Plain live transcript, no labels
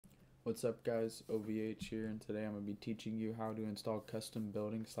What's up guys, OVH here, and today I'm going to be teaching you how to install custom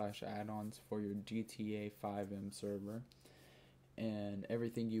building / add-ons for your GTA FiveM server. And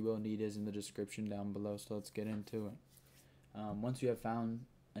everything you will need is in the description down below, so let's get into it. Once you have found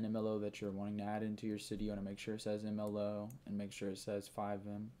an MLO that you're wanting to add into your city, you want to make sure it says MLO and make sure it says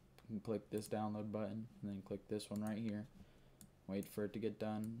FiveM. You can click this download button and then click this one right here. Wait for it to get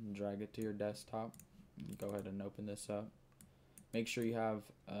done and drag it to your desktop. And go ahead and open this up. Make sure you have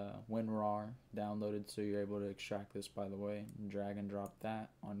WinRAR downloaded so you're able to extract this, by the way, and drag and drop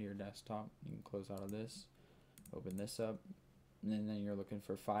that onto your desktop. You can close out of this, open this up, and then you're looking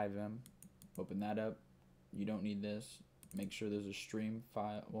for FiveM. Open that up. You don't need this. Make sure there's a stream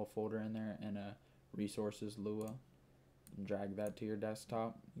file folder in there and a resources Lua. And drag that to your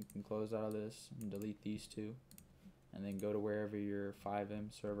desktop. You can close out of this and delete these two, and then go to wherever your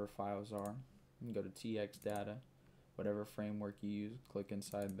FiveM server files are and go to TX data. Whatever framework you use, click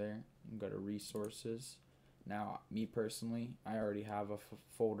inside there and go to resources. Now, me personally, I already have a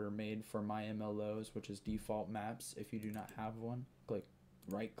folder made for my MLOs, which is default maps. If you do not have one,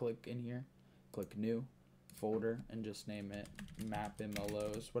 right click in here, click new folder, and just name it map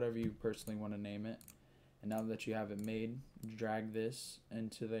MLOs, whatever you personally want to name it. And now that you have it made, drag this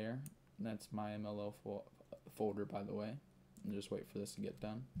into there. That's my MLO folder, by the way, and just wait for this to get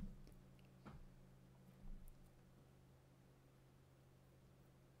done.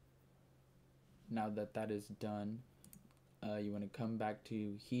 Now that that is done, you want to come back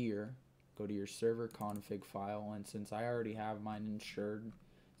to here, go to your server config file, and since I already have mine insured,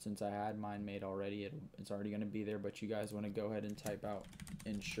 since I had mine made already, it's already going to be there, but you guys want to go ahead and type out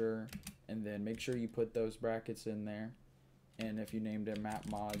insure, and then make sure you put those brackets in there. And if you named it map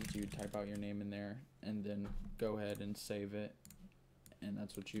mods, you type out your name in there, and then go ahead and save it. And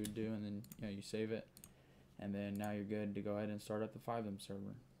that's what you would do, and then you save it, and then now you're good to go ahead and start up the FiveM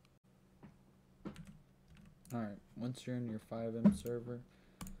server. Alright, once you're in your FiveM server,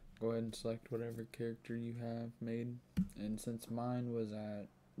 go ahead and select whatever character you have made. And since mine was at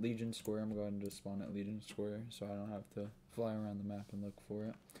Legion Square, I'm going to just spawn at Legion Square so I don't have to fly around the map and look for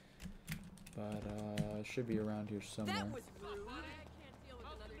it. But it should be around here somewhere. That was rude. I can't deal with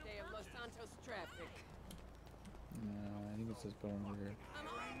another day of Los Santos traffic. No, I think it says put on here.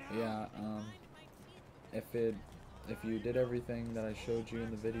 Yeah, if you did everything that I showed you in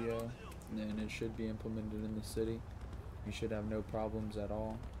the video, then it should be implemented in the city. You should have no problems at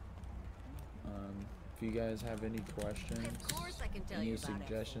all. If you guys have any questions, any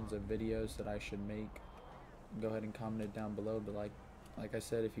suggestions of videos that I should make, go ahead and comment it down below. But like I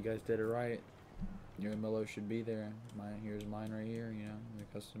said, if you guys did it right, your MLO should be there. Here's mine right here,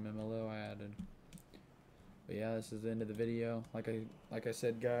 the custom MLO I added. But yeah, this is the end of the video. Like I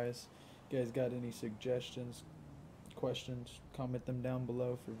said, guys, if you guys got any suggestions, questions, comment them down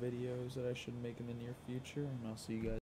below for videos that I should make in the near future, and I'll see you guys.